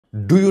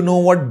Do you know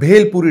what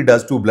Bhel Puri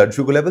does to blood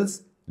sugar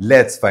levels?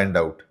 Let's find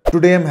out.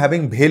 Today I'm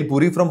having Bhel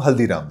Puri from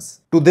Haldiram's.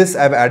 To this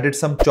I've added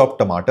some chopped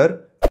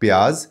tomato,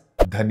 pyaz,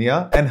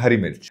 dhania and hari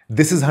mirch.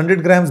 This is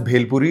 100 grams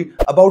Bhel Puri,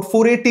 about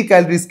 480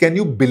 calories. Can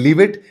you believe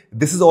it?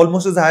 This is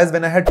almost as high as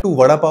when I had 2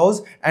 Vada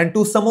Pavs and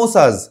 2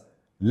 Samosas.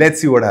 Let's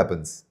see what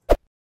happens.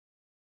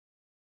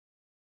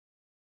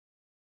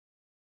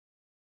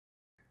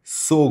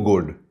 So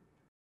good.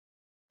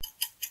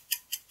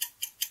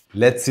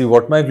 Let's see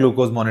what my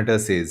glucose monitor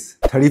says.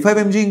 35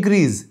 mg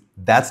increase.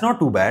 That's not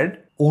too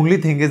bad. Only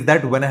thing is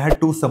that when I had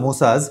 2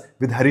 samosas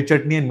with hari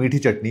chutney and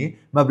meathi chutney,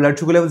 my blood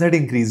sugar levels had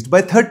increased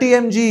by 30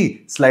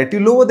 mg, slightly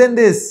lower than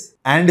this.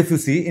 And if you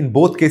see, in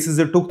both cases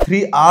it took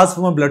 3 hours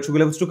for my blood sugar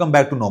levels to come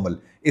back to normal.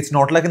 It's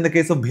not like in the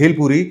case of Bhel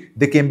Puri,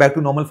 they came back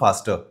to normal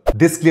faster.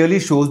 This clearly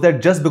shows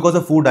that just because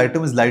a food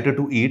item is lighter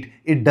to eat,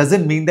 it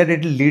doesn't mean that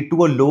it will lead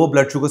to a lower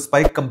blood sugar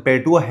spike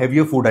compared to a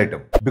heavier food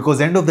item.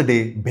 Because end of the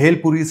day, Bhel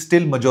Puri is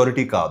still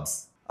majority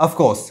carbs. Of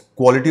course,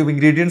 quality of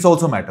ingredients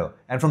also matter,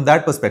 and from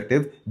that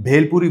perspective,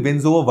 Bhel Puri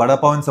wins over Vada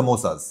Pav and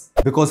Samosas.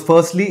 Because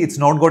firstly, it's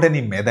not got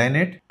any maida in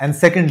it, and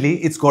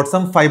secondly, it's got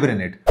some fiber in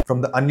it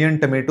from the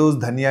onion, tomatoes,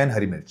 dhania and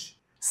hari mirch.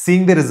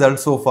 Seeing the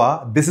results so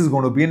far, this is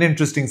going to be an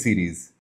interesting series.